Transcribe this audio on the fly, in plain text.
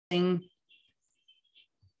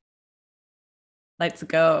Let's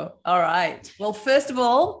go. All right. Well, first of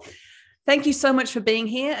all, thank you so much for being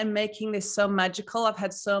here and making this so magical. I've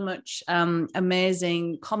had so much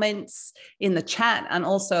amazing comments in the chat and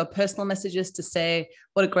also personal messages to say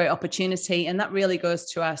what a great opportunity. And that really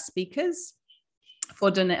goes to our speakers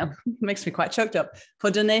for donating, makes me quite choked up,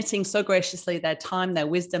 for donating so graciously their time, their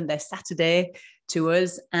wisdom, their Saturday to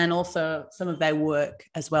us, and also some of their work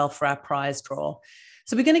as well for our prize draw.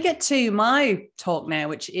 So we're going to get to my talk now,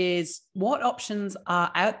 which is what options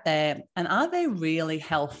are out there and are they really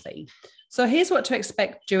healthy? So here's what to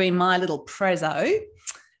expect during my little prezzo.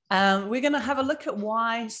 We're going to have a look at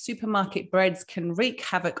why supermarket breads can wreak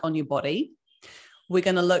havoc on your body. We're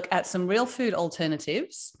going to look at some real food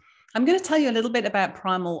alternatives. I'm going to tell you a little bit about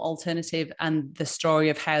Primal Alternative and the story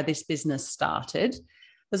of how this business started.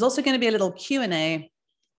 There's also going to be a little Q&A.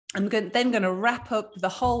 I'm then going to wrap up the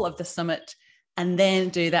whole of the summit and then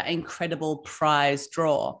do that incredible prize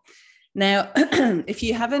draw. Now, if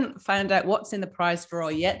you haven't found out what's in the prize draw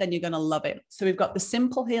yet, then you're going to love it. So we've got the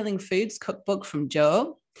Simple Healing Foods cookbook from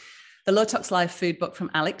Joe, the Low Tox Life food book from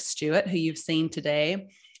Alex Stewart, who you've seen today,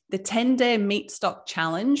 the 10-day meat stock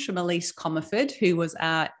challenge from Elise Comerford, who was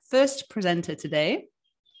our first presenter today.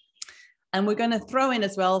 And we're going to throw in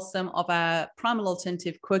as well some of our Primal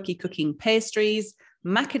Alternative quirky cooking pastries,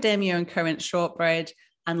 macadamia and currant shortbread,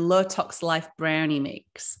 and Low Tox Life brownie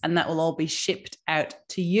mix. And that will all be shipped out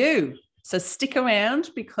to you. So stick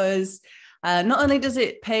around, because not only does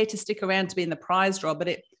it pay to stick around to be in the prize draw, but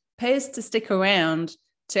it pays to stick around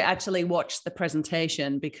to actually watch the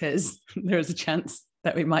presentation, because there is a chance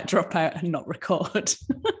that we might drop out and not record.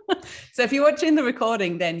 So if you're watching the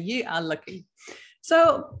recording, then you are lucky.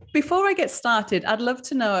 So before I get started, I'd love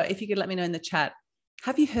to know if you could let me know in the chat,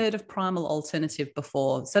 have you heard of Primal Alternative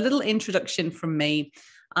before? So a little introduction from me.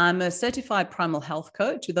 I'm a certified primal health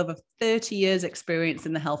coach with over 30 years experience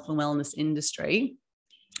in the health and wellness industry,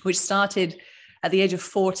 which started at the age of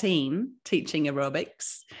 14 teaching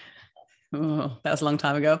aerobics. Oh, that was a long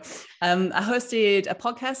time ago. I hosted a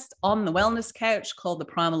podcast on the Wellness Couch called the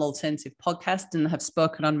Primal Alternative Podcast, and have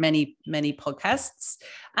spoken on many, many podcasts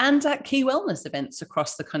and at key wellness events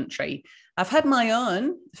across the country. I've had my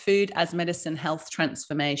own food as medicine health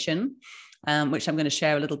transformation, which I'm going to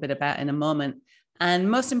share a little bit about in a moment. And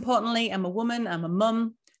most importantly, I'm a woman, I'm a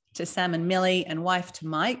mum to Sam and Millie and wife to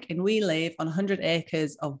Mike, and we live on 100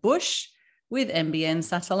 acres of bush with NBN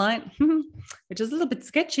satellite, which is a little bit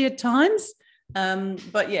sketchy at times.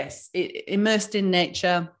 But yes, immersed in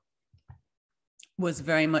nature was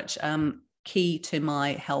very much key to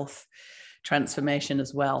my health transformation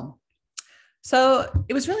as well. So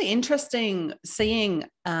it was really interesting seeing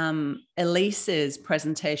Elise's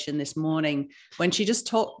presentation this morning when she just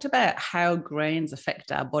talked about how grains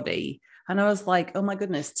affect our body. And I was like, oh my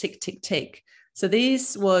goodness, tick, tick, tick. So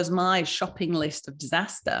this was my shopping list of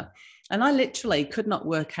disaster. And I literally could not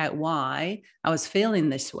work out why I was feeling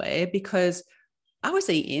this way, because I was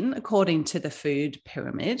eating according to the food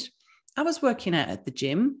pyramid. I was working out at the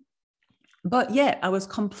gym, but yet I was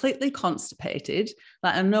completely constipated.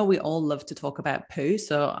 Like, I know we all love to talk about poo,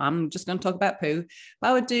 so I'm just going to talk about poo. But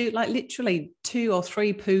I would do like literally 2 or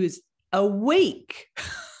 3 poos a week.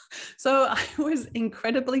 So I was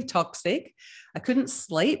incredibly toxic. I couldn't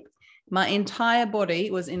sleep. My entire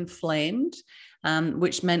body was inflamed,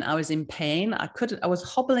 which meant I was in pain. I was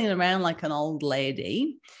hobbling around like an old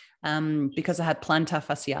lady because I had plantar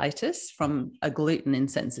fasciitis from a gluten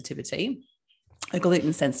sensitivity.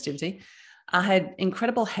 I had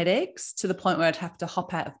incredible headaches to the point where I'd have to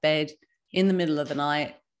hop out of bed in the middle of the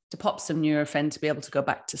night to pop some Nurofen to be able to go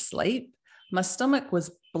back to sleep. My stomach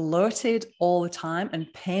was bloated all the time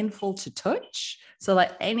and painful to touch. So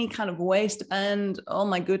like any kind of waistband, oh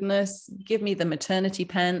my goodness, give me the maternity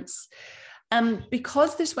pants. And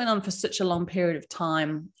because this went on for such a long period of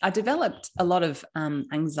time, I developed a lot of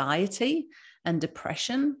anxiety and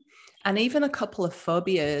depression, and even a couple of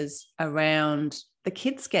phobias around the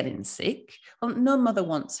kids getting sick. Well, no mother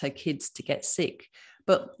wants her kids to get sick,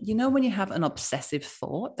 but you know, when you have an obsessive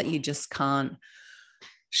thought that you just can't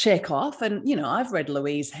shake off. And, you know, I've read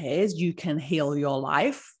Louise Hay's You Can Heal Your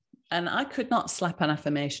Life, and I could not slap an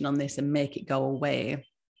affirmation on this and make it go away.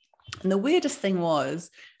 And the weirdest thing was,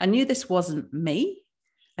 I knew this wasn't me.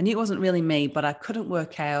 I knew it wasn't really me, but I couldn't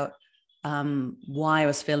work out why I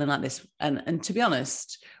was feeling like this. And to be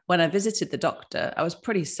honest, when I visited the doctor, I was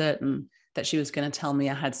pretty certain that she was going to tell me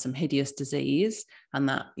I had some hideous disease and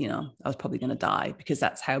that, you know, I was probably going to die, because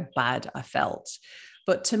that's how bad I felt.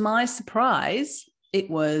 But to my surprise, it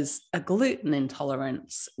was a gluten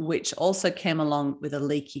intolerance, which also came along with a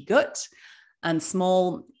leaky gut and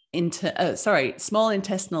small small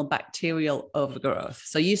intestinal bacterial overgrowth.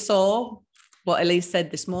 So you saw what Elise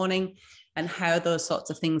said this morning and how those sorts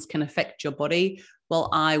of things can affect your body. Well,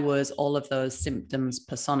 I was all of those symptoms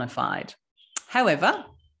personified. However,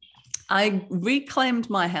 I reclaimed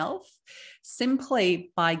my health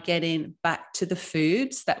simply by getting back to the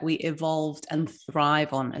foods that we evolved and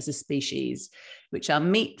thrive on as a species, which are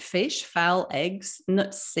meat, fish, fowl, eggs,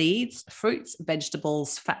 nuts, seeds, fruits,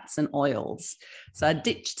 vegetables, fats, and oils. So I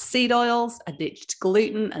ditched seed oils, I ditched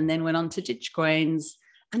gluten, and then went on to ditch grains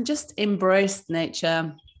and just embraced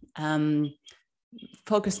nature,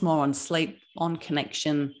 focused more on sleep, on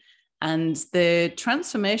connection. And the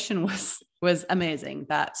transformation was amazing.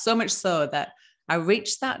 That so much so that I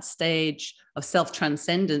reached that stage of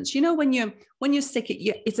self-transcendence. You know, when you're sick,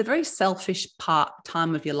 it's a very selfish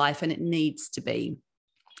time of your life, and it needs to be,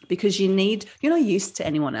 because you're not used to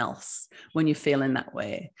anyone else when you're feeling that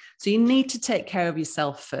way. So you need to take care of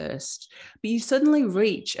yourself first. But you suddenly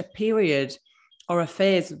reach a period or a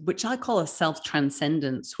phase, which I call a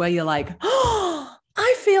self-transcendence, where you're like, oh,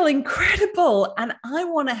 I feel incredible and I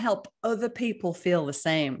want to help other people feel the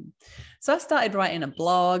same. So I started writing a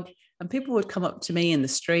blog, and people would come up to me in the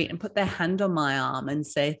street and put their hand on my arm and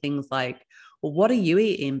say things like, well, what are you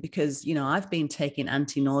eating? Because, I've been taking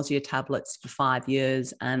anti-nausea tablets for 5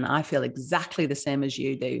 years and I feel exactly the same as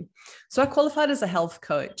you do. So I qualified as a health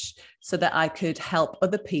coach so that I could help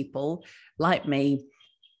other people like me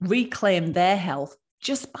reclaim their health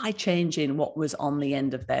just by changing what was on the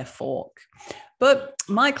end of their fork. But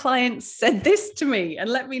my clients said this to me, and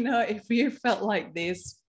let me know if you felt like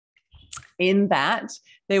this, in that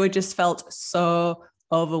they were just felt so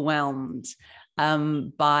overwhelmed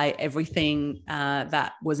by everything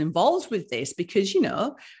that was involved with this, because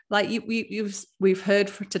we've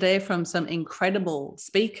heard today from some incredible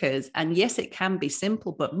speakers, and yes, it can be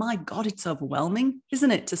simple, but my God, it's overwhelming, isn't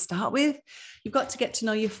it? To start with, you've got to get to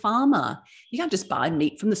know your farmer. You can't just buy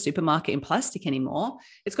meat from the supermarket in plastic anymore.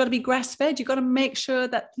 It's got to be grass-fed. You've got to make sure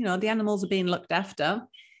that the animals are being looked after.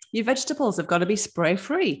 Your vegetables have got to be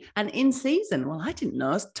spray-free and in season. Well, I didn't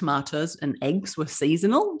know tomatoes and eggs were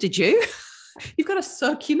seasonal. Did you? You've got to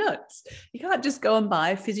soak your nuts. You can't just go and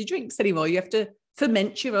buy fizzy drinks anymore. You have to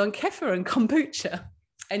ferment your own kefir and kombucha.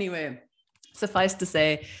 Anyway, suffice to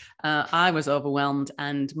say, I was overwhelmed,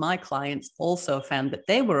 and my clients also found that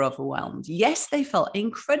they were overwhelmed. Yes, they felt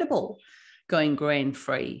incredible going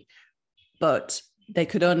grain-free, but they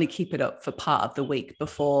could only keep it up for part of the week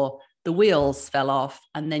before the wheels fell off.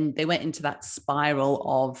 And then they went into that spiral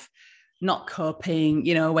of not coping,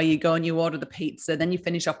 where you go and you order the pizza, then you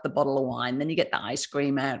finish off the bottle of wine, then you get the ice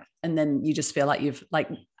cream out, and then you just feel like you've, like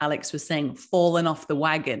Alex was saying, fallen off the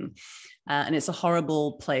wagon. And it's a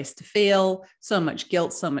horrible place to feel, so much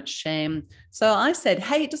guilt, so much shame. So I said,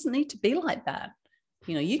 hey, it doesn't need to be like that.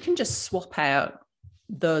 You can just swap out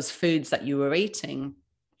those foods that you were eating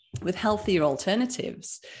with healthier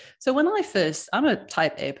alternatives. So I'm a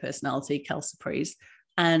type A personality, calciprese.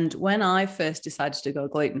 And when I first decided to go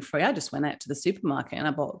gluten-free, I just went out to the supermarket and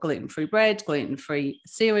I bought gluten-free bread, gluten-free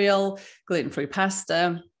cereal, gluten-free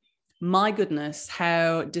pasta. My goodness,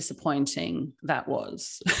 how disappointing that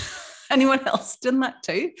was. Anyone else done that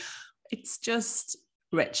too? It's just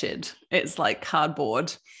wretched. It's like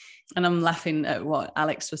cardboard. And I'm laughing at what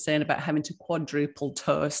Alex was saying about having to quadruple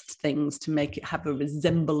toast things to make it have a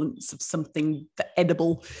resemblance of something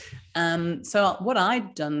edible. So what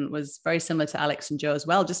I'd done was very similar to Alex and Joe as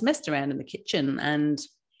well, just messed around in the kitchen. And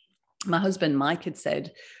my husband, Mike, had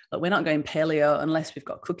said, look, we're not going paleo unless we've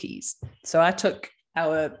got cookies. So I took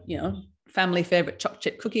our, family favorite chocolate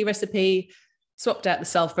chip cookie recipe, swapped out the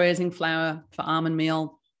self-raising flour for almond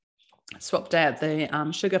meal, swapped out the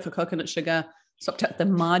sugar for coconut sugar, swapped out the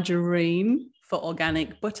margarine for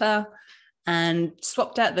organic butter, and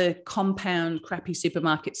swapped out the compound crappy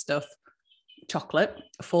supermarket stuff, chocolate,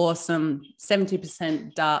 for some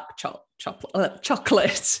 70% dark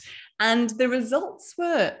chocolate. And the results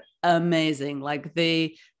were amazing. Like,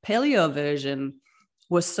 the paleo version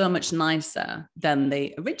was so much nicer than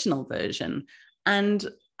the original version. And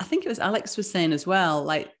I think it was Alex was saying as well,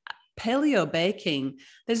 like, paleo baking,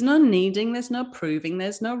 there's no kneading, there's no proving,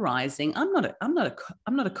 there's no rising. I'm not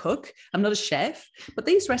a cook, I'm not a chef, but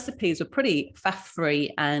these recipes were pretty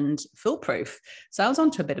faff-free and foolproof. So I was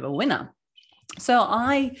onto a bit of a winner. So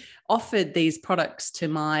I offered these products to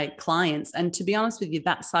my clients, and to be honest with you,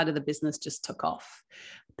 that side of the business just took off.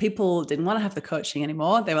 People didn't want to have the coaching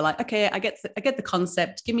anymore. They were like, okay, I get the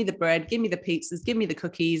concept. Give me the bread, give me the pizzas, give me the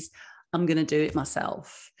cookies. I'm going to do it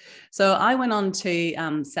myself. So I went on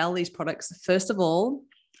to sell these products. First of all,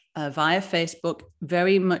 via Facebook,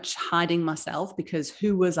 very much hiding myself, because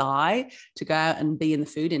who was I to go out and be in the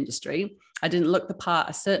food industry? I didn't look the part.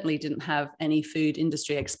 I certainly didn't have any food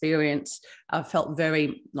industry experience. I felt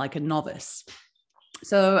very like a novice.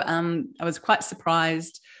 So I was quite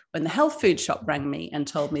surprised when the health food shop rang me and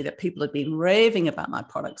told me that people had been raving about my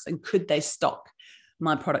products and could they stock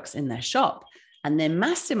my products in their shop. And then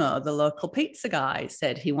Massimo, the local pizza guy,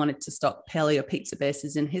 said he wanted to stock paleo pizza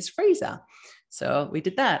bases in his freezer. So we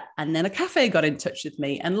did that. And then a cafe got in touch with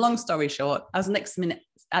me. And long story short, I was next minute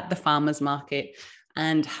at the farmer's market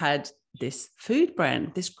and had this food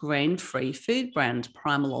brand, this grain-free food brand,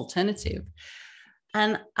 Primal Alternative.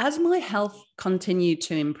 And as my health continued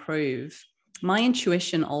to improve, my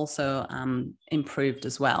intuition also improved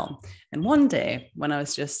as well. And one day when I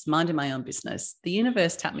was just minding my own business, the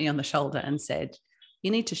universe tapped me on the shoulder and said,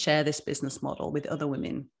 you need to share this business model with other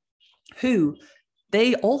women who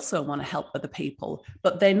they also want to help other people,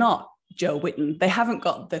 but they're not Joe Witten. They haven't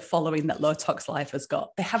got the following that Low Tox Life has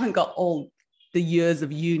got. They haven't got all the years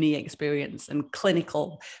of uni experience and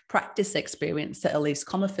clinical practice experience that Elise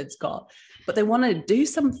Comerford's got, but they want to do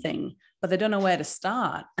something, but they don't know where to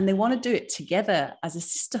start. And they want to do it together as a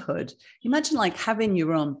sisterhood. Imagine like having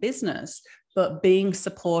your own business, but being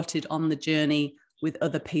supported on the journey with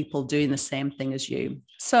other people doing the same thing as you.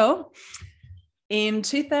 So in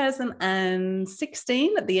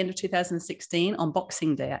 2016, at the end of 2016, on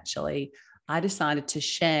Boxing Day, actually, I decided to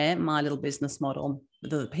share my little business model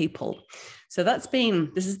with other people. So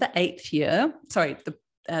this is the 8th year. Sorry,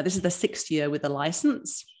 this is the 6th year with a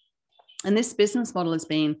license. And this business model has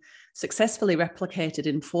been successfully replicated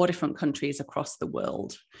in 4 different countries across the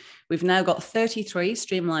world. We've now got 33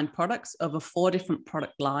 streamlined products, over 4 different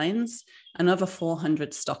product lines, and over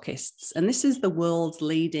 400 stockists. And this is the world's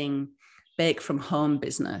leading bake from home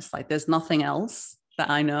business. Like there's nothing else that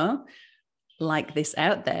I know like this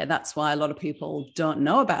out there. That's why a lot of people don't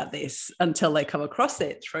know about this until they come across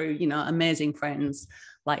it through, amazing friends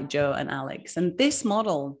like Joe and Alex. And this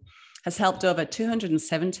model has helped over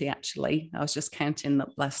 270, actually. I was just counting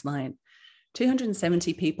up last night.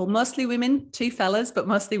 270 people, mostly women, 2 fellas, but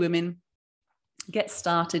mostly women, get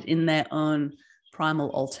started in their own Primal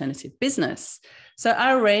Alternative business. So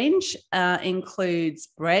our range includes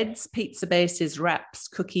breads, pizza bases, wraps,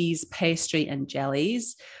 cookies, pastry, and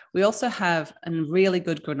jellies. We also have a really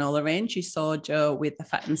good granola range. You saw Joe with the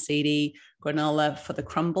fat and seedy granola for the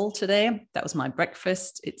crumble today. That was my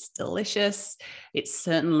breakfast. It's delicious. It's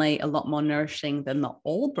certainly a lot more nourishing than the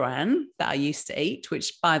All Bran that I used to eat,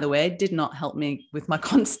 which, by the way, did not help me with my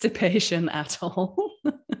constipation at all.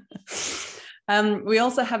 We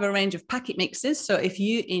also have a range of packet mixes. So if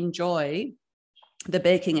you enjoy the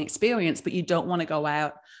baking experience, but you don't want to go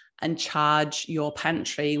out and charge your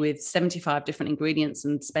pantry with 75 different ingredients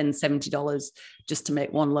and spend $70 just to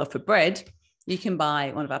make 1 loaf of bread, you can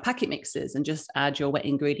buy one of our packet mixes and just add your wet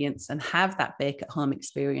ingredients and have that bake at home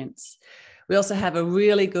experience. We also have a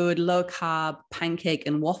really good low carb pancake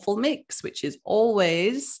and waffle mix, which is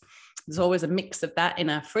there's always a mix of that in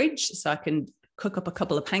our fridge. So I can cook up a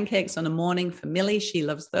couple of pancakes on a morning for Millie. She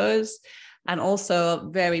loves those. And also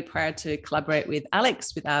very proud to collaborate with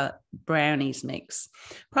Alex with our brownies mix.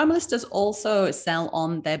 Primalistas also sell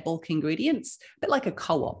on their bulk ingredients, a bit like a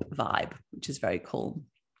co-op vibe, which is very cool.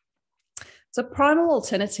 So Primal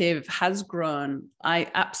Alternative has grown.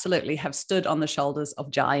 I absolutely have stood on the shoulders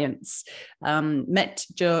of giants. Met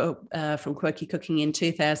Jo from Quirky Cooking in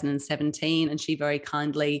 2017, and she very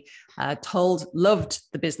kindly loved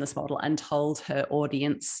the business model and told her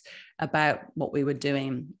audience about what we were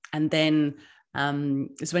doing. And then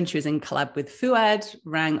it was when she was in collab with Fuad,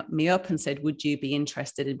 rang me up and said, would you be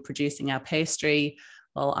interested in producing our pastry?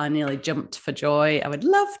 Well, I nearly jumped for joy. I would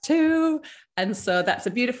love to. And so that's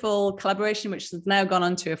a beautiful collaboration, which has now gone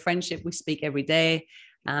on to a friendship. We speak every day.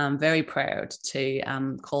 I'm very proud to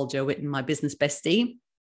call Jo Witten my business bestie.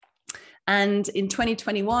 And in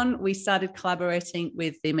 2021, we started collaborating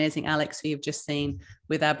with the amazing Alex, who you've just seen,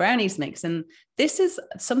 with our brownies mix. And this is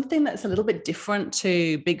something that's a little bit different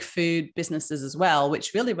to big food businesses as well,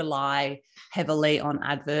 which really rely heavily on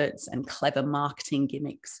adverts and clever marketing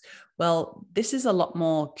gimmicks. Well, this is a lot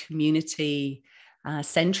more community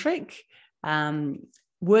centric,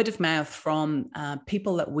 word of mouth from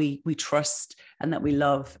people that we trust and that we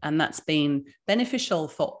love. And that's been beneficial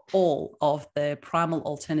for all of the Primal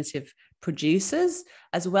Alternative producers,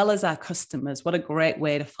 as well as our customers. What a great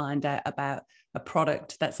way to find out about a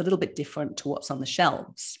product that's a little bit different to what's on the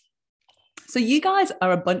shelves. So you guys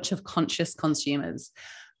are a bunch of conscious consumers.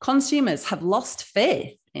 Consumers have lost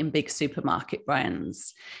faith in big supermarket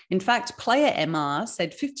brands. In fact, Player MR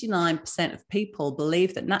said 59% of people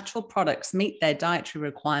believe that natural products meet their dietary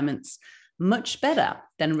requirements much better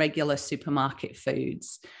than regular supermarket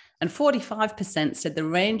foods. And 45% said the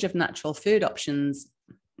range of natural food options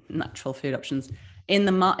in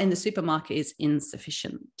the supermarket is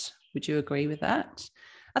insufficient. Would you agree with that?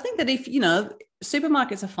 I think that if,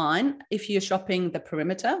 supermarkets are fine if you're shopping the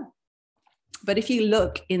perimeter, but if you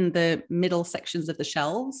look in the middle sections of the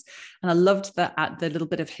shelves, and I loved the little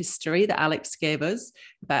bit of history that Alex gave us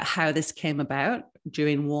about how this came about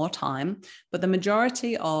during wartime, but the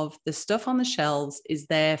majority of the stuff on the shelves is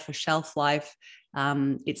there for shelf life.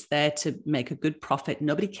 It's there to make a good profit.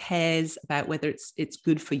 Nobody cares about whether it's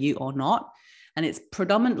good for you or not. And it's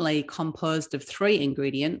predominantly composed of 3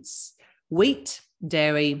 ingredients: wheat,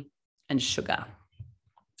 dairy, and sugar.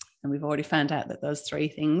 And we've already found out that those 3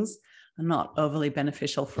 things are not overly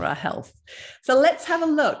beneficial for our health. So let's have a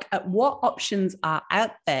look at what options are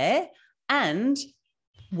out there and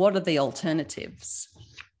what are the alternatives.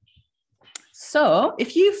 So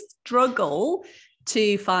if you struggle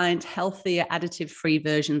to find healthier additive-free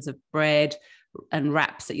versions of bread and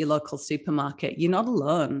wraps at your local supermarket, you're not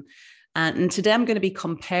alone. And today I'm going to be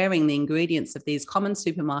comparing the ingredients of these common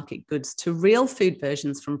supermarket goods to real food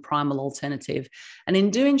versions from Primal Alternative. And in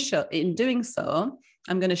doing so,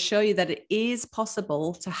 I'm going to show you that it is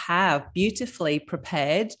possible to have beautifully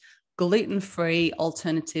prepared gluten-free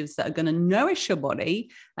alternatives that are going to nourish your body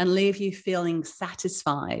and leave you feeling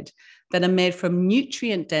satisfied, that are made from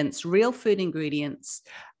nutrient-dense real food ingredients,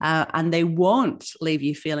 and they won't leave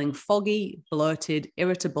you feeling foggy, bloated,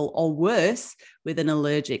 irritable, or worse, with an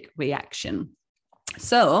allergic reaction.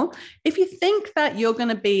 So if you think that you're going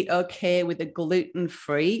to be okay with a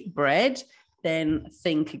gluten-free bread, then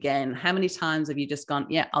think again. How many times have you just gone,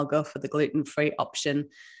 yeah, I'll go for the gluten-free option?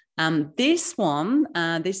 This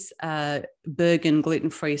Bergen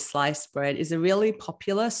gluten-free sliced bread is a really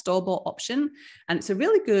popular store-bought option, and it's a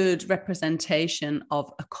really good representation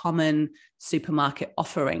of a common supermarket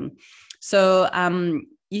offering. So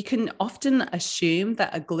you can often assume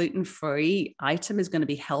that a gluten-free item is going to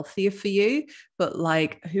be healthier for you, but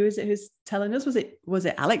like, who is it who's telling us? Was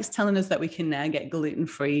it Alex telling us that we can now get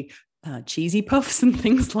gluten-free cheesy puffs and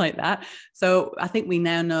things like that? So I think we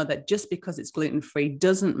now know that just because it's gluten-free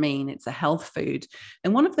doesn't mean it's a health food.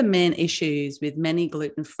 And one of the main issues with many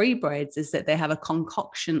gluten-free breads is that they have a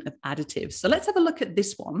concoction of additives. So let's have a look at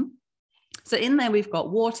this one. So in there, we've got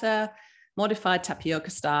water, modified tapioca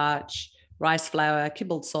starch, rice flour,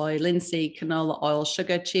 kibbled soy, linseed, canola oil,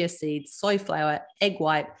 sugar, chia seeds, soy flour, egg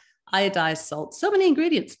white, iodized salt. So many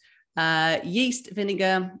ingredients. Yeast,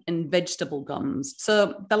 vinegar, and vegetable gums.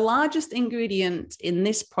 So the largest ingredient in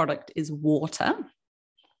this product is water.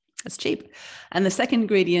 It's cheap. And the second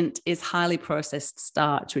ingredient is highly processed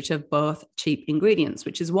starch, which are both cheap ingredients,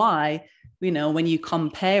 which is why, when you're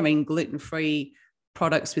comparing gluten-free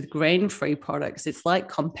products with grain-free products, it's like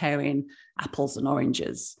comparing apples and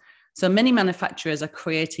oranges. So many manufacturers are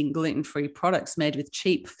creating gluten-free products made with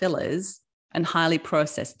cheap fillers and highly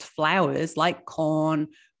processed flours like corn,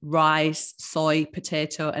 rice, soy,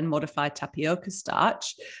 potato, and modified tapioca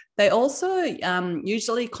starch. They also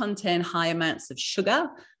usually contain high amounts of sugar,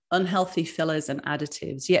 unhealthy fillers, and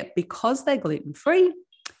additives. Yet because they're gluten-free,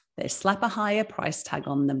 they slap a higher price tag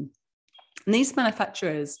on them. And these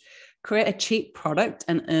manufacturers create a cheap product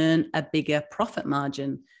and earn a bigger profit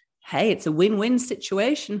margin. Hey, it's a win-win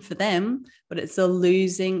situation for them, but it's a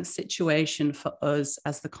losing situation for us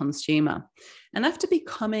as the consumer. And after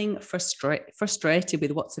becoming frustrated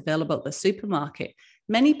with what's available at the supermarket,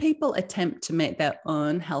 many people attempt to make their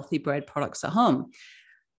own healthy bread products at home.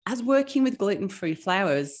 As working with gluten-free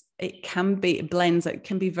flours, blends that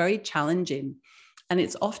can be very challenging. And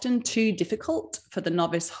it's often too difficult for the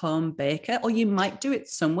novice home baker, or you might do it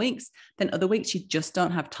some weeks, then other weeks you just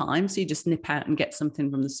don't have time. So you just nip out and get something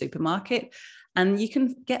from the supermarket, and you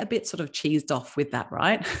can get a bit sort of cheesed off with that,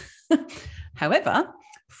 right? However,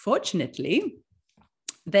 fortunately,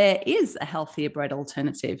 there is a healthier bread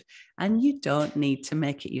alternative, and you don't need to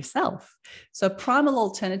make it yourself. So Primal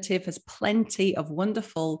Alternative has plenty of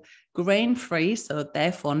wonderful grain-free, so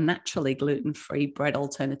therefore naturally gluten-free bread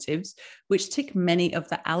alternatives, which tick many of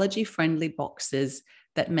the allergy-friendly boxes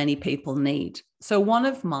that many people need. So one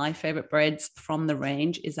of my favorite breads from the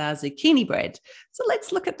range is our zucchini bread. So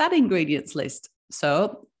let's look at that ingredients list.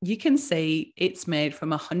 So you can see it's made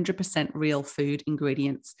from 100% real food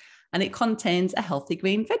ingredients, and it contains a healthy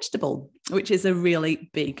green vegetable, which is a really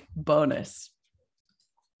big bonus.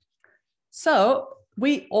 So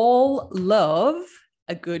we all love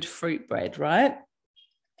a good fruit bread, right?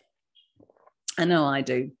 I know I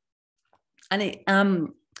do. And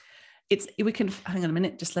we can hang on a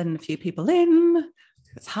minute, just letting a few people in.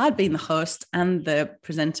 It's hard being the host and the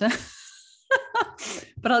presenter,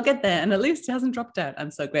 but I'll get there. And at least it hasn't dropped out.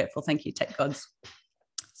 I'm so grateful. Thank you, tech gods.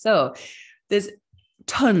 So there's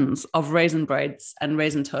tons of raisin breads and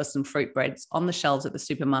raisin toast and fruit breads on the shelves at the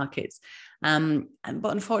supermarkets.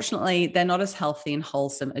 But unfortunately, they're not as healthy and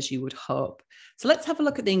wholesome as you would hope. So let's have a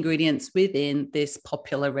look at the ingredients within this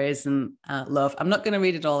popular raisin loaf. I'm not going to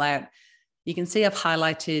read it all out. You can see I've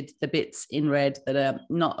highlighted the bits in red that are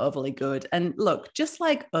not overly good. And look, just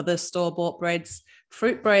like other store-bought breads,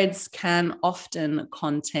 fruit breads can often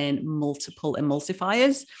contain multiple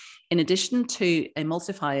emulsifiers. In addition to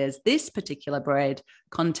emulsifiers, this particular bread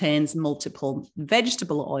contains multiple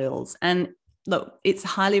vegetable oils. And look, it's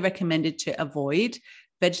highly recommended to avoid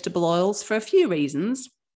vegetable oils for a few reasons,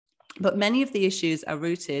 but many of the issues are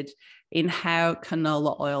rooted in how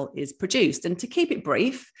canola oil is produced. And to keep it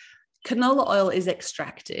brief, canola oil is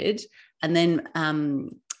extracted and then,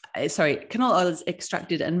 canola oil is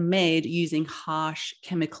extracted and made using harsh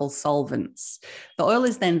chemical solvents. The oil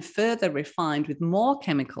is then further refined with more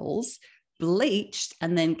chemicals, bleached,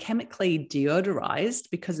 and then chemically deodorized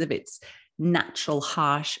because of its natural,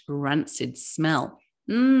 harsh, rancid smell.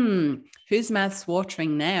 Whose mouth's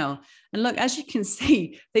watering now? And look, as you can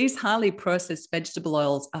see, these highly processed vegetable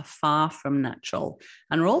oils are far from natural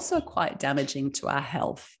and are also quite damaging to our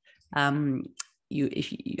health. I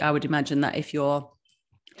would imagine that if you're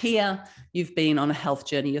here, you've been on a health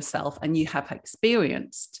journey yourself and you have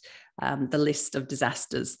experienced the list of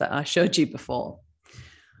disasters that I showed you before.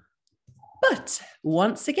 But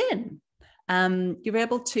once again, you're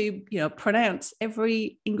able to, pronounce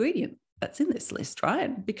every ingredient that's in this list,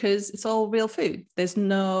 right? Because it's all real food. There's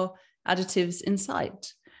no additives in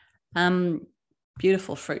sight.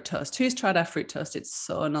 Beautiful fruit toast. Who's tried our fruit toast? It's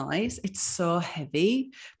so nice. It's so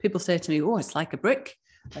heavy. People say to me, oh, it's like a brick.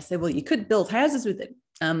 I say, well, you could build houses with it.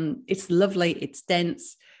 It's lovely. It's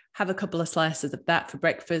dense. Have a couple of slices of that for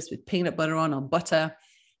breakfast with peanut butter on or butter,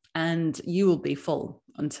 and you will be full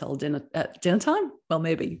until dinner time. Well,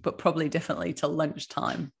 maybe, but probably definitely till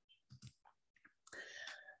lunchtime.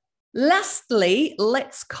 Lastly,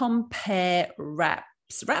 let's compare wraps.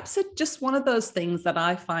 Wraps are just one of those things that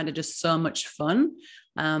I find are just so much fun.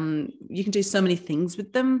 You can do so many things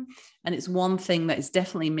with them, and it's one thing that is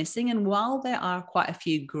definitely missing. And while there are quite a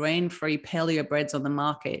few grain-free paleo breads on the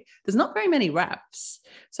market, there's not very many wraps.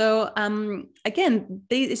 So again,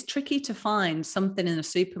 it's tricky to find something in a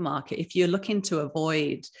supermarket if you're looking to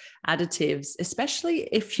avoid additives, especially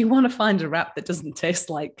if you want to find a wrap that doesn't taste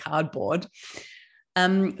like cardboard.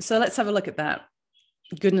 So let's have a look at that.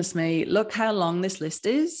 Goodness me, look how long this list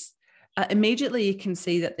is. Immediately you can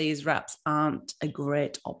see that these wraps aren't a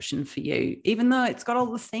great option for you, even though it's got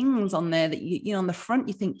all the things on there that you know on the front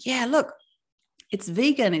you think, yeah, look, it's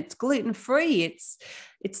vegan, it's gluten-free,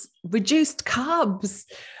 it's reduced carbs.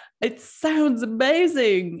 It sounds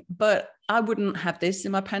amazing, but I wouldn't have this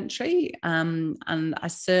in my pantry. And I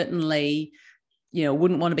certainly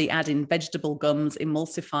wouldn't want to be adding vegetable gums,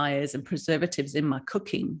 emulsifiers, and preservatives in my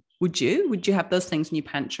cooking. Would you? Would you have those things in your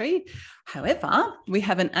pantry? However, we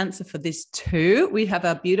have an answer for this too. We have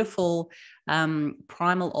our beautiful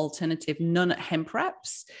Primal Alternative nut hemp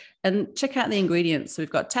wraps. And check out the ingredients. So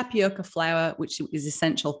we've got tapioca flour, which is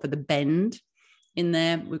essential for the bend in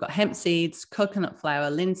there. We've got hemp seeds, coconut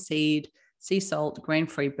flour, linseed, sea salt,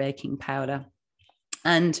 grain-free baking powder.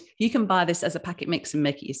 And you can buy this as a packet mix and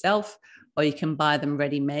make it yourself, or you can buy them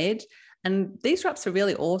ready-made. And these wraps are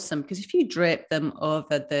really awesome because if you drape them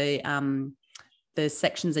over the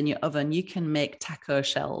sections in your oven, you can make taco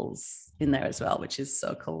shells in there as well, which is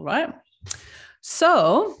so cool, right?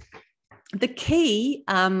 So the key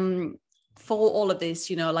for all of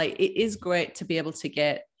this, it is great to be able to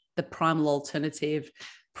get the Primal Alternative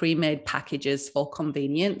pre-made packages for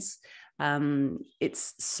convenience.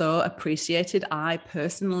 It's so appreciated. I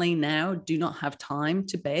personally now do not have time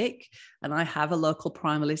to bake, and I have a local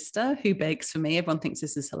primalista who bakes for me. Everyone thinks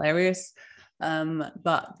this is hilarious,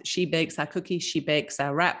 but she bakes our cookies, she bakes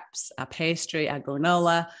our wraps, our pastry, our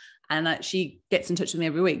granola, and she gets in touch with me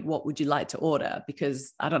every week. What would you like to order?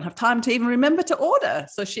 Because I don't have time to even remember to order.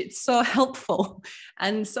 So it's so helpful,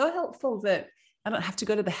 and so helpful that I don't have to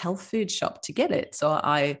go to the health food shop to get it. So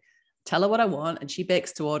I tell her what I want and she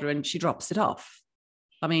bakes to order and she drops it off.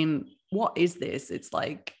 I mean, what is this? It's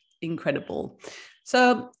like incredible.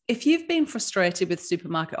 So if you've been frustrated with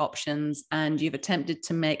supermarket options and you've attempted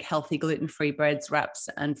to make healthy gluten-free breads, wraps,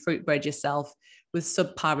 and fruit bread yourself with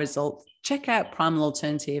subpar results, check out Primal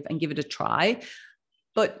Alternative and give it a try.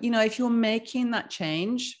 But, if you're making that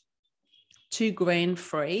change, to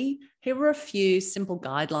grain-free, here are a few simple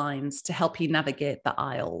guidelines to help you navigate the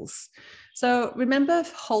aisles. So remember,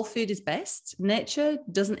 whole food is best. Nature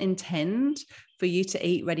doesn't intend for you to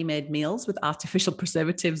eat ready-made meals with artificial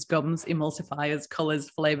preservatives, gums, emulsifiers, colors,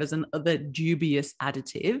 flavors, and other dubious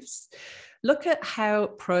additives. Look at how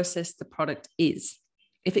processed the product is.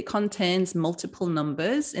 If it contains multiple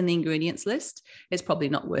numbers in the ingredients list, it's probably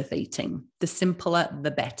not worth eating. The simpler,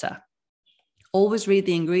 the better. Always read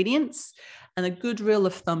the ingredients. And a good rule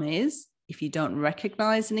of thumb is, if you don't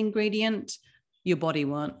recognize an ingredient, your body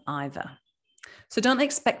won't either. So don't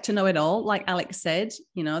expect to know it all. Like Alex said,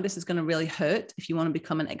 this is going to really hurt if you want to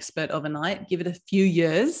become an expert overnight. Give it a few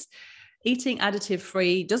years. Eating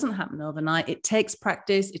additive-free doesn't happen overnight. It takes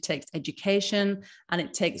practice, it takes education, and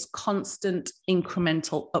it takes constant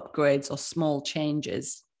incremental upgrades or small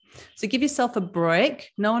changes. So give yourself a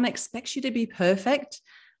break. No one expects you to be perfect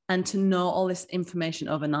and to know all this information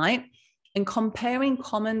overnight. And comparing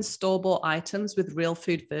common store-bought items with real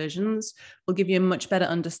food versions will give you a much better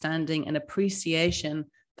understanding and appreciation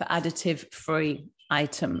for additive-free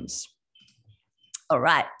items. All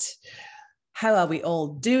right. How are we all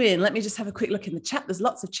doing? Let me just have a quick look in the chat. There's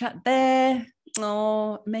lots of chat there.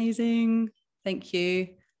 Oh, amazing. Thank you.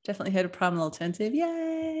 Definitely heard of Primal Alternative.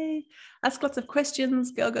 Yay. Ask lots of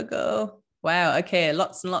questions. Go, go, go. Wow. Okay.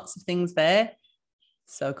 Lots and lots of things there.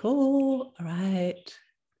 So cool. All right.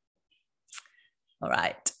 All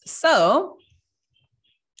right. So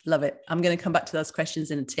love it. I'm going to come back to those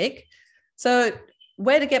questions in a tick. So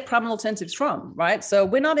where to get Primal Alternatives from, right? So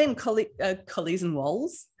we're not in Cullies and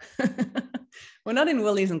Walls. We're not in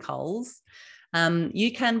Woolies and Coles.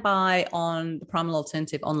 You can buy on the Primal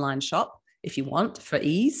Alternative online shop if you want for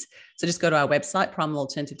ease. So just go to our website,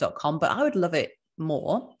 primalalternative.com. But I would love it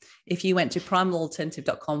more if you went to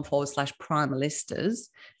primalalternative.com/primalistas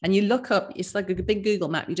and you look up, it's like a big Google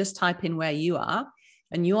map. You just type in where you are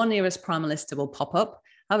and your nearest Primalista will pop up.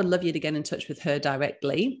 I would love you to get in touch with her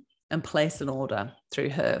directly and place an order through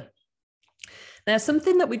her. Now,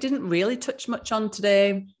 something that we didn't really touch much on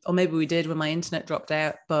today, or maybe we did when my internet dropped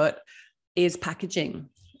out, but is packaging.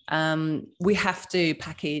 We have to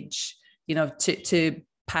package, to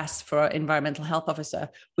pass for our environmental health officer,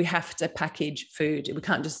 we have to package food. We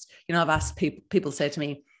can't just, I've asked people say to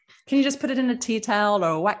me, can you just put it in a tea towel or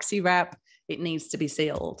a waxy wrap? It needs to be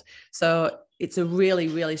sealed. So it's a really,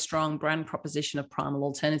 really strong brand proposition of Primal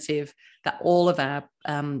Alternative that all of our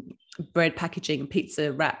bread packaging,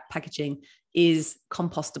 pizza wrap packaging is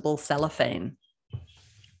compostable cellophane.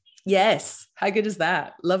 Yes, how good is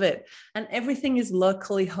that? Love it. And everything is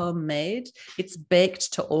locally homemade. It's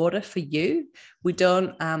baked to order for you. We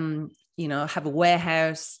don't, have a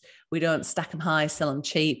warehouse. We don't stack them high, sell them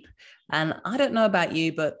cheap. And I don't know about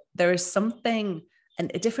you, but there is something,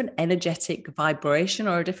 a different energetic vibration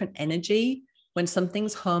or a different energy when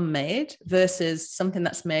something's homemade versus something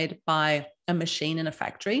that's made by a machine in a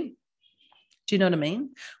factory. Do you know what I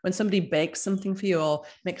mean? When somebody bakes something for you or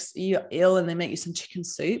makes you ill and they make you some chicken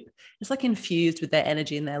soup, it's like infused with their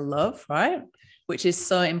energy and their love, right? Which is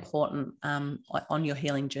so important on your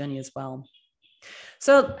healing journey as well.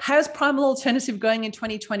 So how's Primal Alternative going in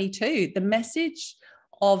 2022? The message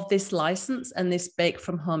of this license and this bake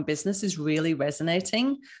from home business is really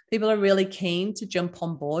resonating. People are really keen to jump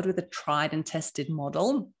on board with a tried and tested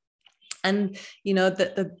model. And,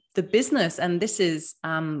 the business, and this is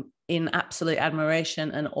in absolute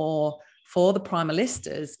admiration and awe for the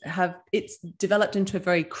Primalistas, it's developed into a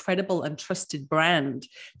very credible and trusted brand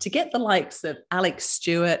to get the likes of Alex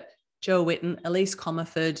Stewart, Joe Witten, Elise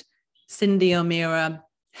Comerford, Cindy O'Meara,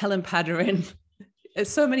 Helen Padarin,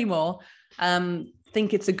 so many more,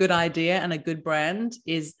 think it's a good idea and a good brand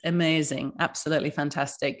is amazing. Absolutely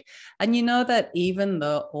fantastic. And you know that even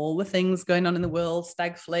though all the things going on in the world,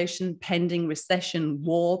 stagflation, pending recession,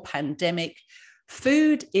 war, pandemic,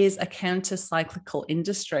 food is a counter-cyclical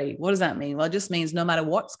industry. What does that mean? Well, it just means no matter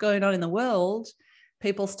what's going on in the world,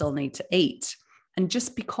 people still need to eat. And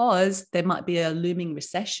just because there might be a looming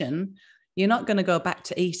recession, you're not going to go back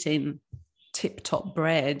to eating tip-top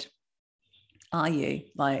bread, are you?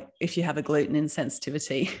 Like if you have a gluten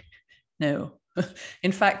insensitivity? No.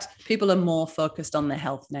 In fact, people are more focused on their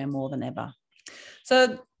health now more than ever.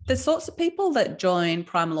 So the sorts of people that join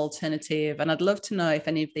Primal Alternative, and I'd love to know if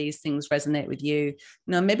any of these things resonate with you.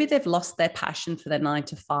 Maybe they've lost their passion for their 9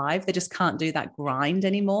 to 5. They just can't do that grind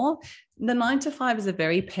anymore. The 9 to 5 is a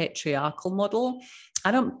very patriarchal model. I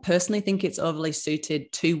don't personally think it's overly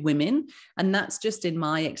suited to women. And that's just in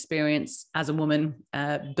my experience as a woman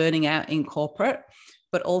burning out in corporate,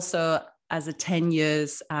 but also as a 10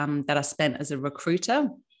 years that I spent as a recruiter.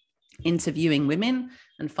 interviewing women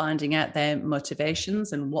and finding out their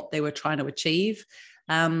motivations and what they were trying to achieve.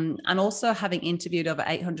 And also having interviewed over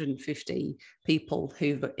 850 people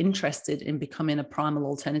who were interested in becoming a primal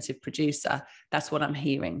alternative producer. That's what I'm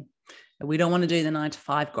hearing. We don't want to do the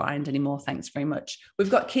 9-to-5 grind anymore. Thanks very much. We've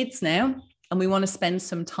got kids now, and we want to spend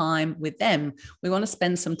some time with them. We want to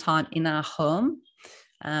spend some time in our home.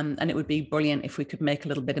 And it would be brilliant if we could make a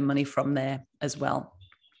little bit of money from there as well.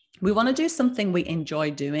 We want to do something we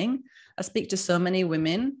enjoy doing. I speak to so many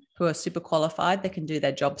women who are super qualified. They can do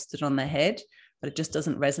their job stood on their head, but it just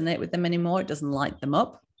doesn't resonate with them anymore. It doesn't light them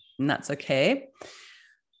up, and that's okay.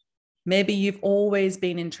 Maybe you've always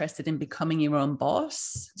been interested in becoming your own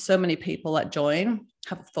boss. So many people that join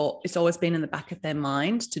have thought it's always been in the back of their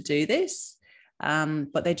mind to do this,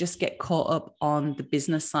 but they just get caught up on the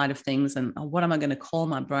business side of things and what am I going to call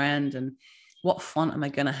my brand and what font am I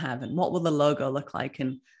going to have and what will the logo look like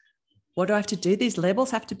and what do I have to do? These labels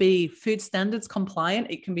have to be food standards compliant.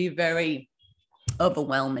 It can be very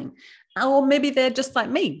overwhelming. Or maybe they're just like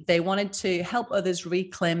me. They wanted to help others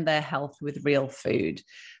reclaim their health with real food.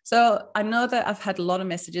 So I know that I've had a lot of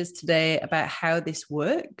messages today about how this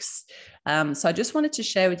works. So I just wanted to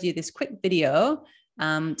share with you this quick video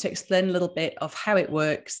to explain a little bit of how it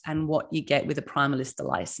works and what you get with a Primalista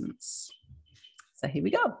license. So here we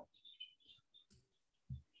go.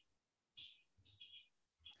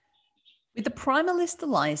 With the Primalista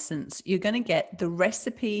license, you're going to get the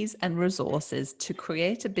recipes and resources to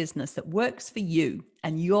create a business that works for you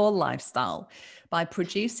and your lifestyle by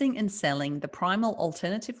producing and selling the Primal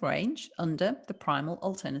Alternative range under the Primal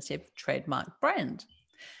Alternative trademark brand.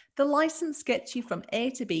 The license gets you from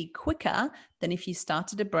A to B quicker than if you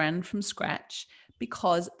started a brand from scratch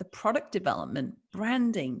because the product development,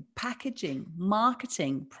 branding, packaging,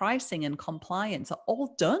 marketing, pricing, and compliance are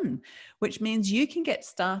all done, which means you can get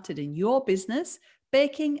started in your business,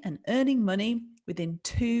 baking and earning money within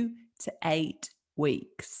 2 to 8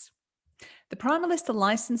 weeks. The Primalista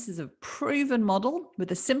license is a proven model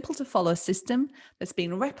with a simple to follow system that's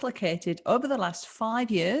been replicated over the last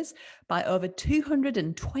 5 years by over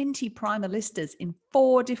 220 Primalistas in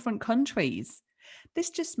 4 different countries. This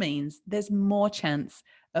just means there's more chance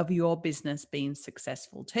of your business being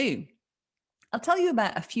successful too. I'll tell you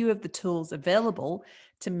about a few of the tools available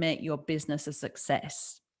to make your business a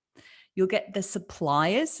success. You'll get the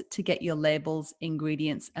suppliers to get your labels,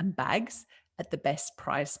 ingredients, and bags at the best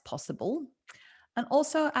price possible. And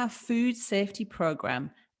also our food safety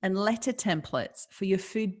program and letter templates for your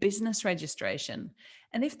food business registration.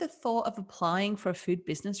 And if the thought of applying for a food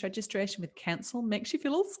business registration with council makes you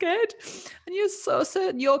feel all scared and you're so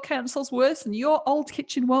certain your council's worse and your old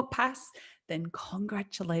kitchen won't pass, then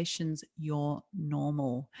congratulations, you're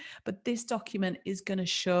normal. But this document is going to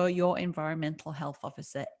show your environmental health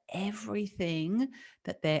officer everything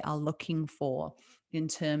that they are looking for in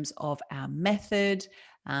terms of our method,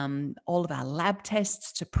 all of our lab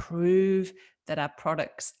tests to prove that our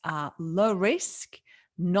products are low risk,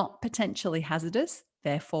 not potentially hazardous,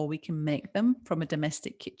 therefore we can make them from a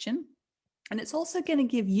domestic kitchen. And it's also going to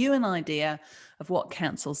give you an idea of what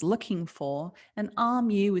council's looking for and arm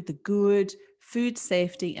you with the good food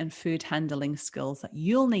safety and food handling skills that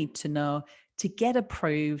you'll need to know to get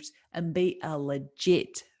approved and be a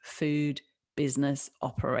legit food business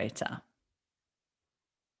operator.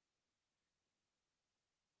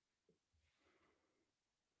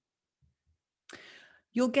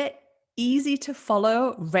 You'll get easy to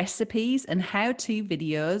follow recipes and how-to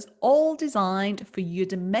videos, all designed for your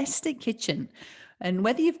domestic kitchen. And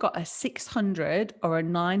whether you've got a 600 or a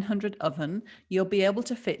 900 oven, you'll be able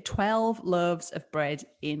to fit 12 loaves of bread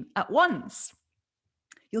in at once.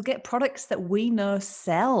 You'll get products that we know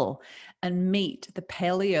sell and meet the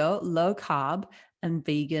paleo, low carb, and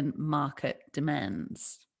vegan market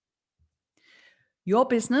demands. Your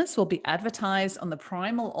business will be advertised on the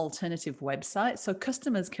Primal Alternative website so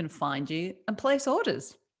customers can find you and place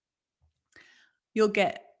orders. You'll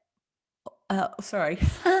get, I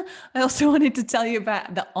also wanted to tell you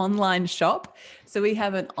about the online shop. So we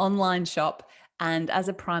have an online shop, and as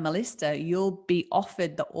a Primalista, you'll be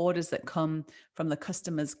offered the orders that come from the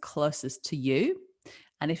customers closest to you.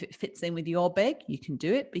 And if it fits in with your bag, you can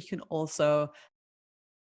do it, but you can also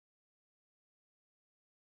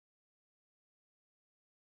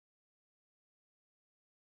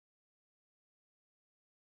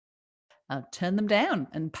turn them down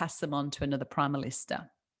and pass them on to another Primalista.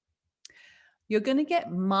 You're going to get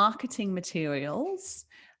marketing materials.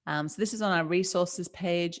 So this is on our resources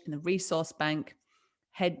page in the resource bank.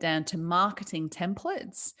 Head down to marketing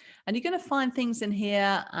templates, and you're going to find things in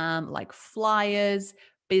here like flyers,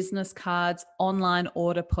 business cards, online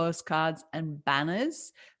order postcards, and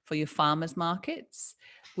banners for your farmers markets.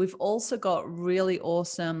 We've also got really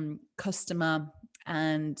awesome customer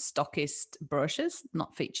and stockist brochures,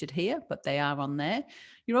 not featured here, but they are on there.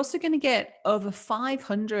 You're also going to get over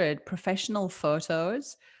 500 professional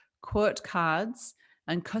photos, quote cards,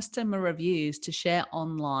 and customer reviews to share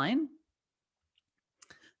online.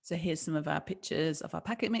 So here's some of our pictures of our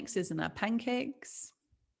packet mixes and our pancakes.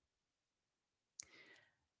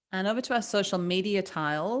 And over to our social media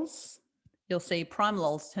tiles, you'll see Primal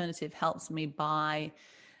Alternative helps me buy.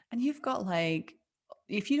 And you've got like,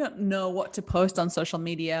 if you don't know what to post on social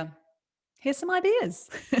media, here's some ideas.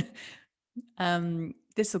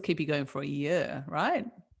 This will keep you going for a year, right?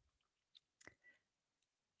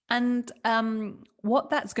 And what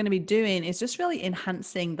that's going to be doing is just really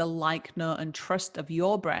enhancing the like, know, and trust of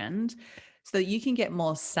your brand so that you can get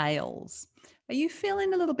more sales. Are you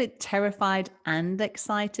feeling a little bit terrified and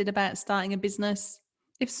excited about starting a business?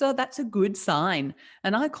 If so, that's a good sign.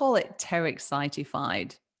 And I call it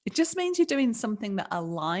Ter-excitified. It just means you're doing something that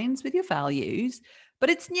aligns with your values,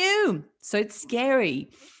 but it's new, so it's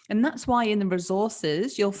scary. And that's why in the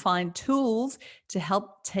resources, you'll find tools to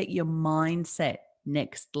help take your mindset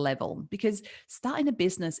next level, because starting a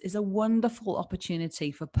business is a wonderful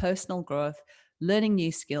opportunity for personal growth, learning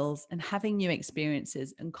new skills and having new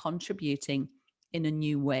experiences and contributing in a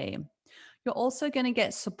new way. You're also going to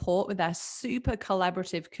get support with our super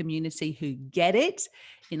collaborative community who get it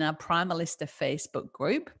in our Primalista Facebook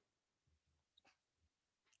group.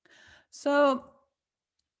 So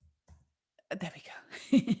there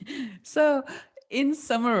we go. So in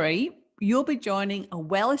summary, you'll be joining a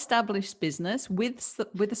well-established business with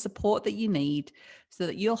the support that you need so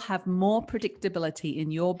that you'll have more predictability in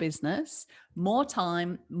your business, more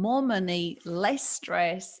time, more money, less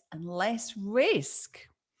stress, and less risk.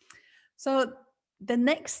 So the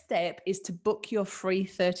next step is to book your free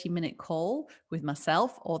 30-minute call with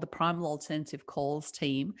myself or the Primal Alternative Calls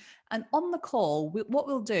team. And on the call, what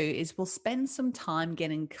we'll do is we'll spend some time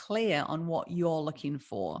getting clear on what you're looking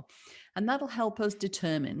for. And that'll help us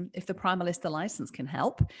determine if the Primalista license can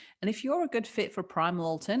help and if you're a good fit for Primal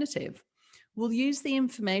Alternative. We'll use the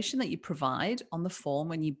information that you provide on the form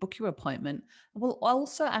when you book your appointment. And we'll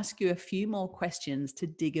also ask you a few more questions to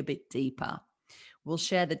dig a bit deeper. We'll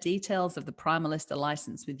share the details of the Primalista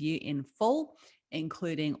license with you in full,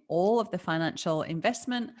 including all of the financial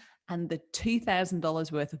investment and the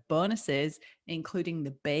 $2,000 worth of bonuses, including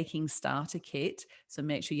the baking starter kit. So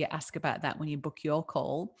make sure you ask about that when you book your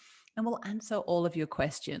call, and we'll answer all of your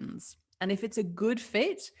questions. And if it's a good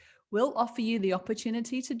fit, we'll offer you the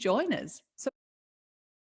opportunity to join us.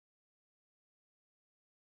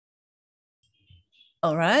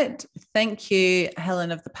 All right. Thank you,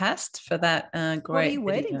 Helen of the past, for that great What are you video.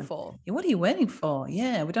 waiting for? Yeah, what are you waiting for?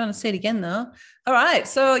 Yeah, we don't want to see it again, though. All right.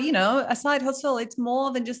 So, a side hustle, it's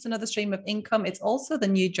more than just another stream of income. It's also the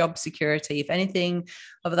new job security. If anything,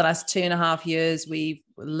 over the last 2.5 years, we've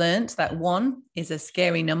learned that one is a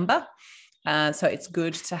scary number. So it's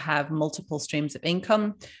good to have multiple streams of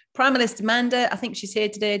income. Primalist Amanda, I think she's here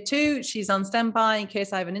today too. She's on standby in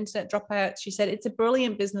case I have an internet dropout. She said, it's a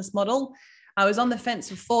brilliant business model. I was on the fence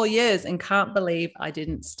for 4 years and can't believe I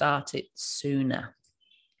didn't start it sooner.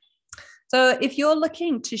 So if you're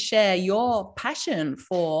looking to share your passion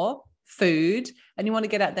for food and you want to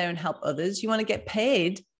get out there and help others, you want to get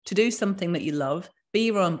paid to do something that you love, be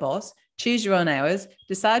your own boss, choose your own hours,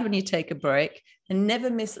 decide when you take a break, and never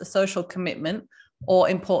miss a social commitment or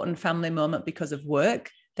important family moment because of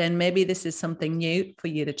work, then maybe this is something new for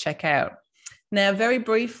you to check out. Now, very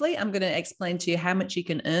briefly, I'm going to explain to you how much you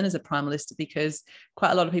can earn as a Primalista, because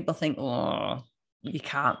quite a lot of people think, oh, you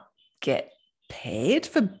can't get paid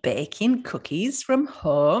for baking cookies from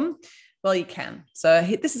home. Well, you can. So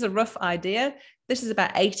this is a rough idea. This is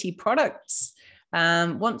about 80 products.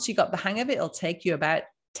 Once you got the hang of it, it'll take you about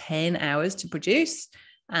 10 hours to produce.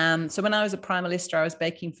 So when I was a Primalista, I was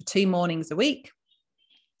baking for 2 mornings a week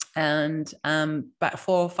and about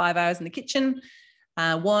 4 or 5 hours in the kitchen.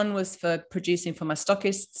 One was for producing for my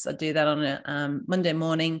stockists. I do that on a Monday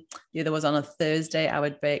morning. The other was on a Thursday. I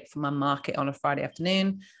would bake for my market on a Friday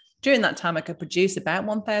afternoon. During that time, I could produce about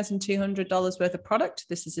 $1,200 worth of product.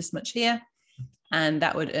 This is this much here. And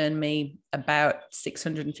that would earn me about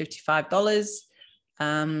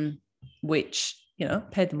 $655, which,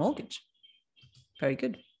 paid the mortgage. Very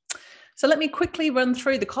good. So let me quickly run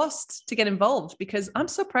through the costs to get involved, because I'm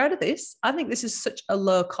so proud of this. I think this is such a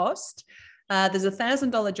low cost. There's a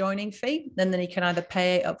 $1,000 joining fee, and then you can either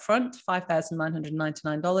pay up front,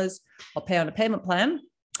 $5,999, or pay on a payment plan.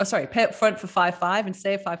 Pay up front for $5,500 and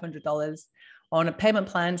save $500, or on a payment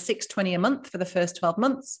plan, $620 a month for the first 12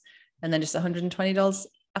 months, and then just $120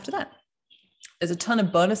 after that. There's a ton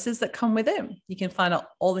of bonuses that come with it. You can find out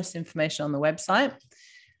all this information on the website.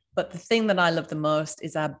 But the thing that I love the most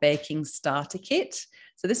is our baking starter kit.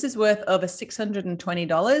 So this is worth over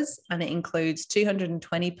 $620, and it includes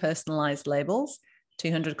 220 personalized labels,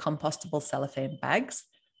 200 compostable cellophane bags,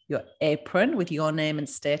 your apron with your name and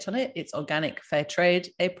state on it. It's organic fair trade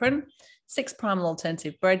apron, 6 Primal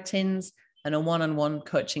Alternative bread tins, and a one-on-one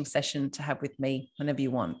coaching session to have with me whenever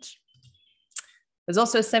you want. There's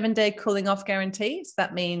also a 7-day cooling off guarantee. So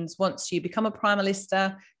that means once you become a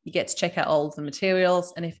Primalista, you get to check out all of the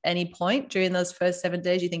materials. And if any point during those first 7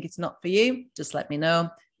 days you think it's not for you, just let me know.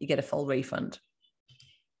 You get a full refund.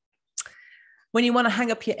 When you want to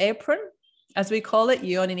hang up your apron, as we call it,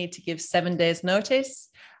 you only need to give 7 days notice.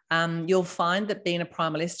 You'll find that being a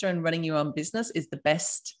Primalista and running your own business is the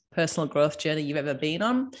best personal growth journey you've ever been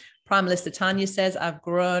on. Primalista Tanya says, I've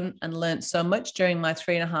grown and learned so much during my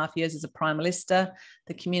 3.5 years as a Primalista.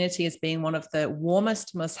 The community has been one of the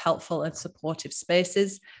warmest, most helpful and supportive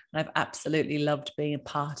spaces, and I've absolutely loved being a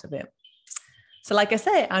part of it. So like I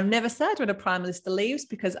say, I'm never sad when a Primalista leaves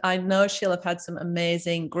because I know she'll have had some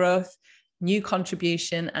amazing growth, new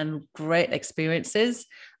contribution and great experiences.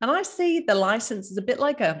 And I see the license as a bit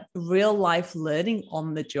like a real life learning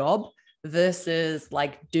on the job versus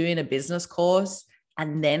like doing a business course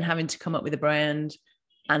and then having to come up with a brand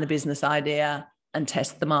and a business idea and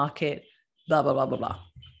test the market, blah, blah, blah, blah, blah.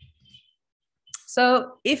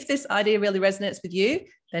 So if this idea really resonates with you,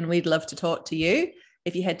 then we'd love to talk to you.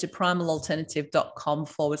 If you head to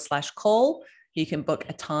primalalternative.com/call, you can book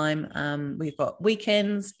a time. We've got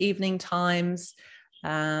weekends, evening times.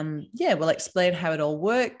 We'll explain how it all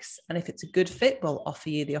works. And if it's a good fit, we'll offer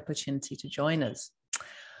you the opportunity to join us.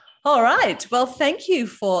 All right. Well, thank you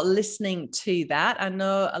for listening to that. I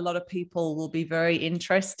know a lot of people will be very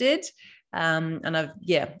interested. And I've,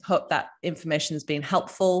 hope that information has been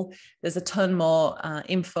helpful. There's a ton more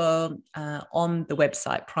info on the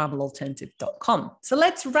website, primalalternative.com. So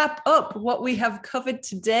let's wrap up what we have covered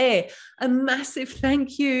today. A massive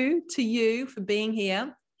thank you to you for being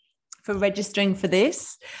here, for registering for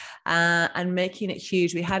this and making it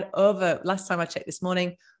huge. We had last time I checked this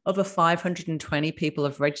morning, over 520 people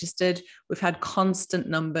have registered. We've had constant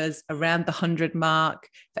numbers around the 100 mark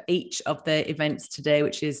for each of the events today,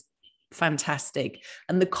 which is fantastic.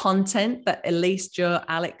 And the content that Elise, Joe,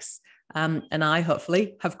 Alex, and I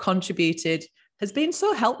hopefully have contributed has been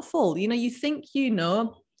so helpful. You know, you think you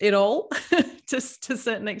know it all to a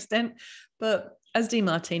certain extent, but as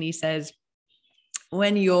DeMartini says,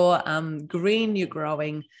 when you're green, you're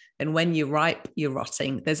growing, and when you're ripe, you're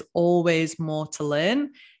rotting. There's always more to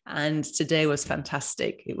learn. And today was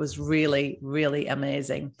fantastic. It was really, really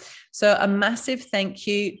amazing. So a massive thank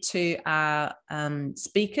you to our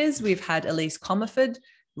speakers. We've had Elise Comerford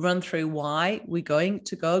run through why we're going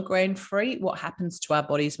to go grain-free, what happens to our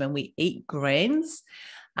bodies when we eat grains.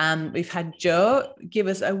 We've had Joe give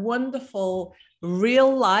us a wonderful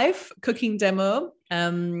real-life cooking demo.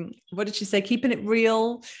 What did she say? Keeping it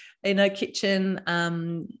real in her kitchen.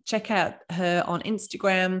 Check out her on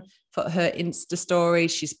Instagram for her Insta story.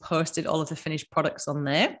 She's posted all of the finished products on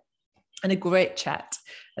there, and a great chat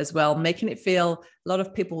as well, making it feel, a lot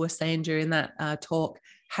of people were saying during that talk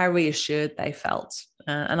how reassured they felt.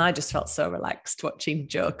 And I just felt so relaxed watching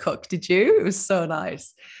Joe cook. Did you? It was so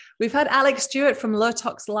nice. We've had Alex Stewart from Low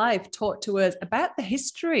Tox Live talk to us about the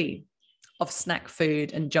history of snack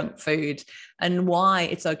food and junk food and why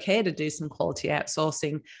it's okay to do some quality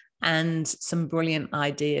outsourcing, and some brilliant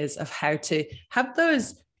ideas of how to have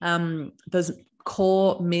those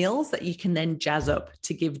core meals that you can then jazz up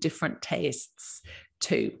to give different tastes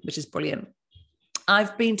to, which is brilliant.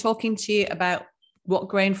 I've been talking to you about what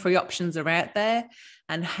grain-free options are out there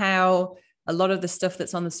and how a lot of the stuff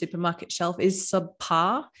that's on the supermarket shelf is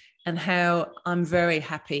subpar, and how I'm very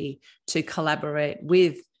happy to collaborate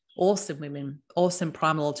with awesome women, awesome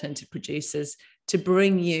Primal Alternative producers to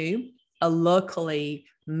bring you a locally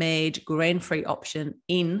made grain-free option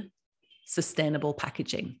in sustainable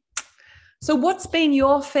packaging. So what's been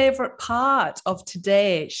your favorite part of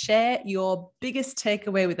today? Share your biggest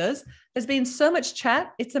takeaway with us. There's been so much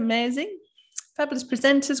chat. It's amazing. Fabulous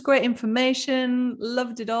presenters, great information.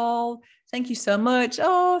 Loved it all. Thank you so much.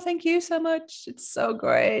 Oh, thank you so much. It's so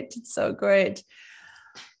great. It's so great.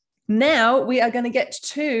 Now we are going to get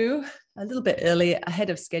to a little bit earlier ahead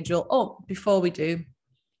of schedule. Oh, before we do,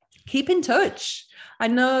 keep in touch. I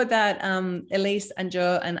know that Elise and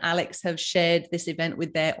Joe and Alex have shared this event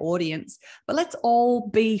with their audience, but let's all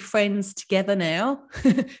be friends together now.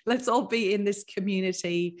 Let's all be in this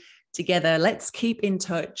community together. Let's keep in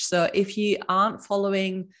touch. So if you aren't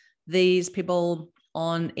following these people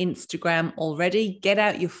on Instagram already, get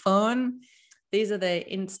out your phone, These are the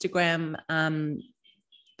Instagram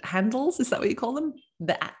handles. Is that what you call them?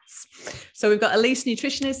 The ats. So we've got Elise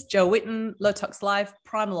Nutritionist, Joe Witten, Low Tox Life,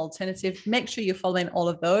 Primal Alternative. Make sure you're following all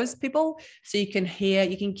of those people so you can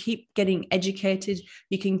keep getting educated,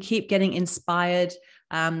 you can keep getting inspired.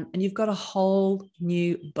 And you've got a whole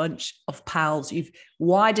new bunch of pals. You've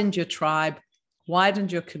widened your tribe,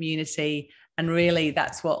 widened your community. And really,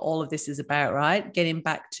 that's what all of this is about, right? Getting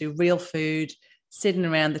back to real food, sitting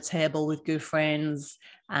around the table with good friends,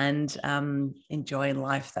 and enjoying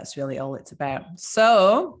life. That's really all it's about.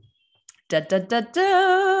 So, it's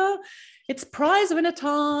prize winner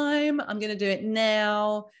time. I'm going to do it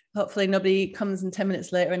now. Hopefully nobody comes in 10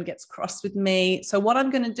 minutes later and gets cross with me. So what I'm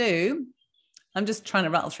going to do, I'm just trying to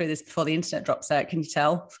rattle through this before the internet drops out. Can you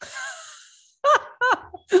tell?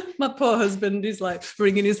 My poor husband is like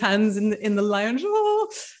wringing his hands in the lounge. Oh,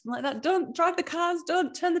 I'm like that. Don't drive the cars.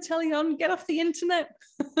 Don't turn the telly on. Get off the internet.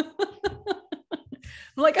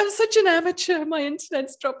 I'm like, I'm such an amateur. My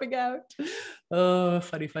internet's dropping out. Oh,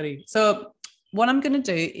 funny. So what I'm going to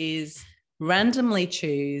do is randomly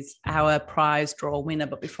choose our prize draw winner.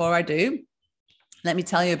 But before I do, let me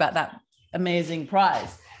tell you about that amazing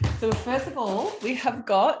prize. So first of all, we have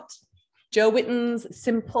got Joe Witten's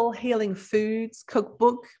Simple Healing Foods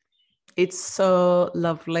cookbook. It's so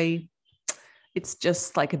lovely. It's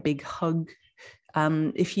just like a big hug.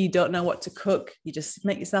 If you don't know what to cook, you just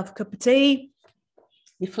make yourself a cup of tea.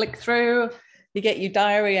 You flick through, you get your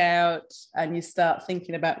diary out, and you start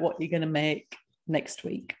thinking about what you're going to make next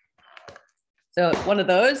week. So one of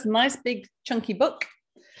those, nice big chunky book.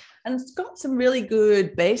 And it's got some really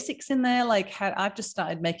good basics in there, like how I've just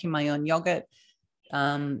started making my own yogurt.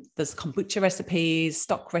 There's kombucha recipes,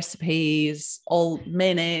 stock recipes, all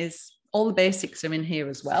mayonnaise, all the basics are in here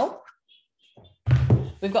as well.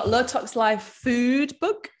 We've got Low Tox Life food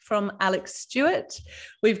book from Alex Stewart.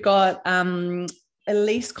 We've got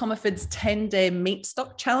Elise Comerford's 10-day meat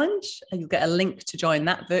stock challenge. You'll get a link to join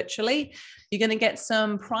that virtually. You're going to get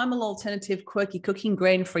some Primal Alternative quirky cooking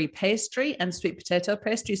grain-free pastry and sweet potato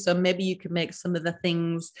pastry. So maybe you can make some of the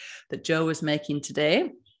things that Joe was making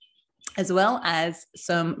today, as well as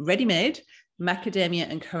some ready-made macadamia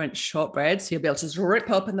and currant shortbread. So you'll be able to just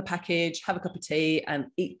rip open the package, have a cup of tea, and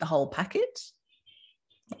eat the whole packet.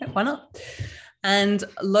 Yeah, why not? And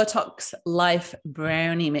Low Tox Life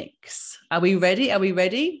brownie mix. Are we ready? Are you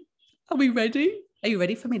ready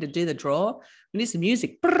for me to do the draw? We need some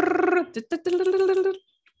music.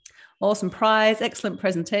 Awesome prize. Excellent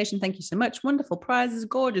presentation. Thank you so much. Wonderful prizes.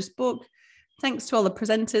 Gorgeous book. Thanks to all the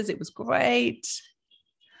presenters. It was great.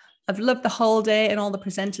 I've loved the whole day and all the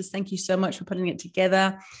presenters. Thank you so much for putting it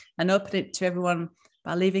together and opening it to everyone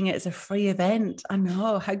by leaving it as a free event. I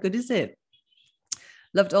know. How good is it?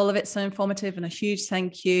 Loved all of it. So informative, and a huge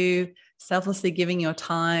thank you. Selflessly giving your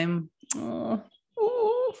time. Oh,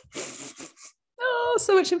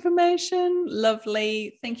 so much information.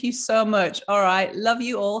 Lovely. Thank you so much. All right. Love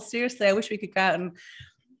you all. Seriously, I wish we could go out and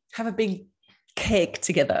have a big cake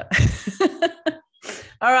together.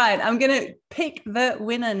 All right. I'm going to pick the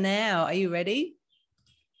winner now. Are you ready?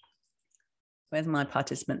 Where's my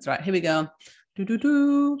participants? Right. Here we go. It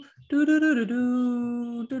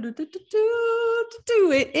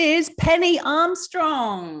is Penny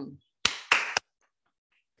Armstrong.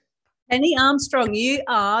 Penny Armstrong, you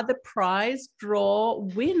are the prize draw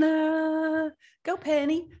winner. Go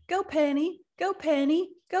Penny, go Penny, go Penny,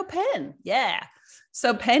 go Pen. Yeah.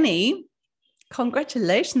 So Penny,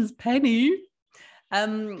 congratulations, Penny.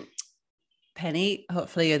 Penny,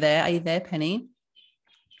 hopefully you're there. Are you there, Penny?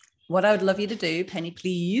 What I would love you to do, Penny,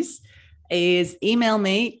 please, is email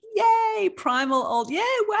me. Yay, Primal yeah,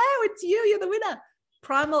 wow, it's you. You're the winner.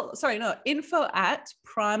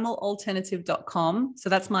 info@primalalternative.com. So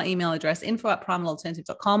that's my email address,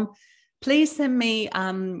 info@primalalternative.com. Please send me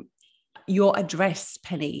your address,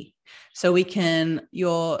 Penny, so I can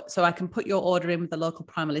put your order in with the local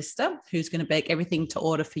Primalista, who's going to bake everything to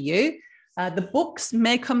order for you. The books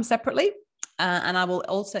may come separately, and I will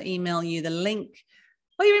also email you the link.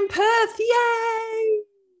 Oh, you're in Perth. Yay!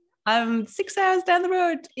 I'm 6 hours down the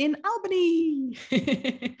road in Albany.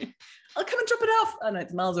 I'll come and drop it off. Oh, no,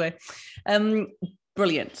 it's miles away.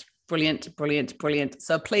 Brilliant.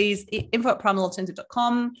 So please,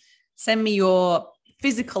 info@primalalternative.com. Send me your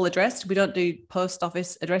physical address. We don't do post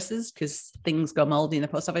office addresses because things go moldy in the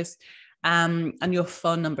post office. And your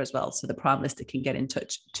phone number as well, so the Primalista can get in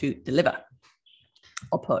touch to deliver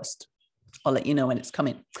or post. I'll let you know when it's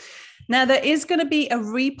coming. Now, there is going to be a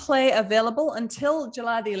replay available until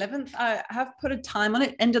July the 11th. I have put a time on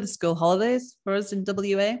it, end of the school holidays for us in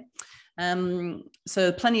WA.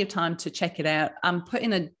 So plenty of time to check it out. I'm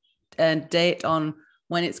putting a date on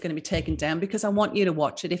when it's going to be taken down, because I want you to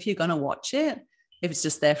watch it. If you're going to watch it, if it's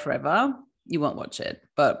just there forever, you won't watch it.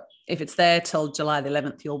 But if it's there till July the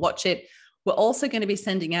 11th, you'll watch it. We're also going to be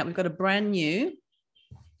sending out, we've got a brand new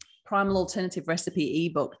Primal Alternative recipe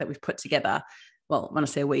ebook that we've put together. Well, when I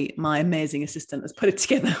say we, my amazing assistant has put it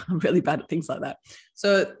together. I'm really bad at things like that.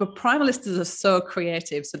 So the Primalists are so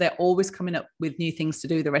creative. So they're always coming up with new things to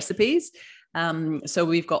do, the recipes. So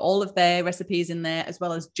we've got all of their recipes in there, as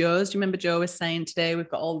well as Joe's. Do you remember Joe was saying today, we've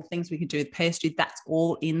got all the things we can do with pastry. That's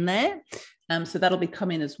all in there. So that'll be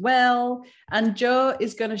coming as well. And Joe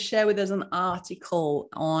is going to share with us an article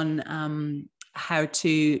on how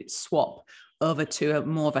to swap over to a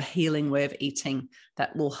more of a healing way of eating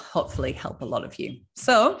that will hopefully help a lot of you.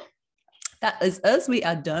 So that is us. We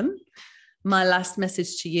are done. My last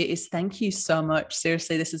message to you is thank you so much.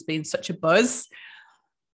 Seriously, this has been such a buzz.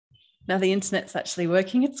 Now the internet's actually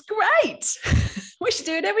working. It's great. We should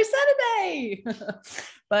do it every Saturday.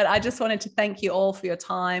 But I just wanted to thank you all for your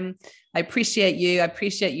time. I appreciate you. I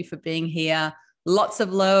appreciate you for being here. Lots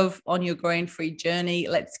of love on your grain-free journey.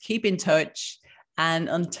 Let's keep in touch. And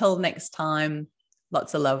until next time,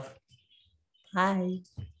 lots of love. Bye.